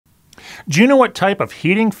Do you know what type of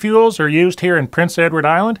heating fuels are used here in Prince Edward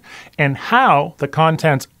Island and how the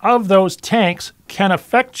contents of those tanks can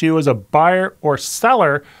affect you as a buyer or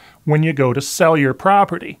seller when you go to sell your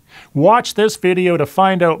property? Watch this video to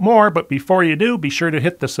find out more, but before you do, be sure to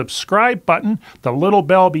hit the subscribe button, the little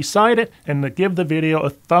bell beside it, and to give the video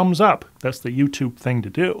a thumbs up. That's the YouTube thing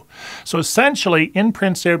to do. So essentially, in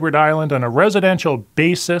Prince Edward Island, on a residential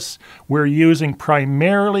basis, we're using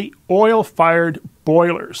primarily oil-fired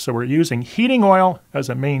boilers. So we're using heating oil as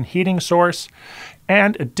a main heating source,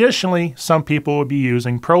 and additionally, some people will be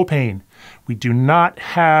using propane. We do not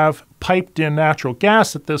have piped-in natural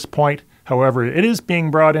gas at this point. However, it is being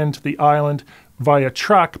brought into the island via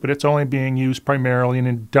truck, but it's only being used primarily in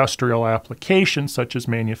industrial applications such as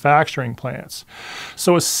manufacturing plants.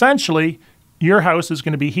 So essentially, your house is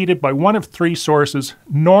going to be heated by one of three sources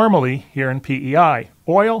normally here in PEI: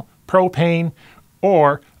 oil, propane,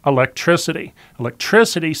 or electricity.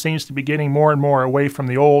 Electricity seems to be getting more and more away from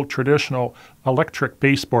the old traditional electric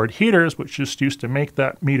baseboard heaters, which just used to make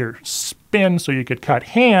that meter spin so you could cut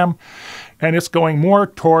ham, and it's going more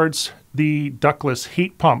towards the ductless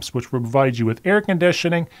heat pumps, which will provide you with air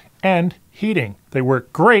conditioning and heating. They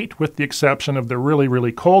work great with the exception of the really,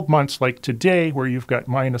 really cold months like today where you've got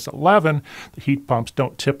 -11. The heat pumps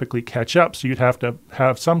don't typically catch up, so you'd have to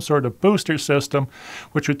have some sort of booster system,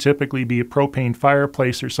 which would typically be a propane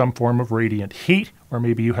fireplace or some form of radiant heat, or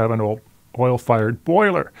maybe you have an old oil-fired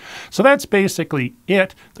boiler. So that's basically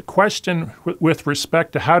it. The question with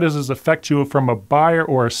respect to how does this affect you from a buyer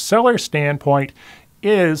or a seller standpoint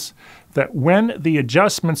is that when the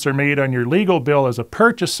adjustments are made on your legal bill as a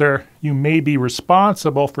purchaser, you may be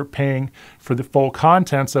responsible for paying for the full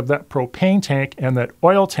contents of that propane tank and that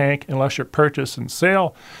oil tank unless your purchase and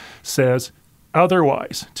sale says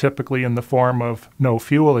otherwise, typically in the form of no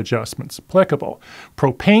fuel adjustments applicable.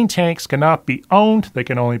 Propane tanks cannot be owned. They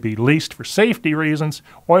can only be leased for safety reasons.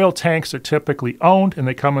 Oil tanks are typically owned, and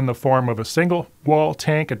they come in the form of a single wall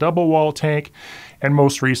tank, a double wall tank, and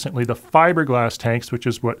most recently the fiberglass tanks, which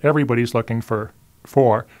is what everybody's looking for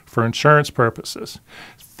insurance purposes.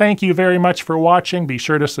 Thank you very much for watching. Be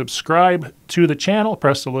sure to subscribe to the channel,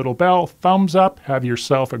 press the little bell, thumbs up, have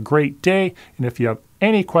yourself a great day, and if you have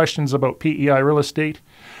any questions about PEI real estate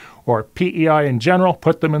or PEI in general,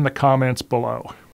 put them in the comments below.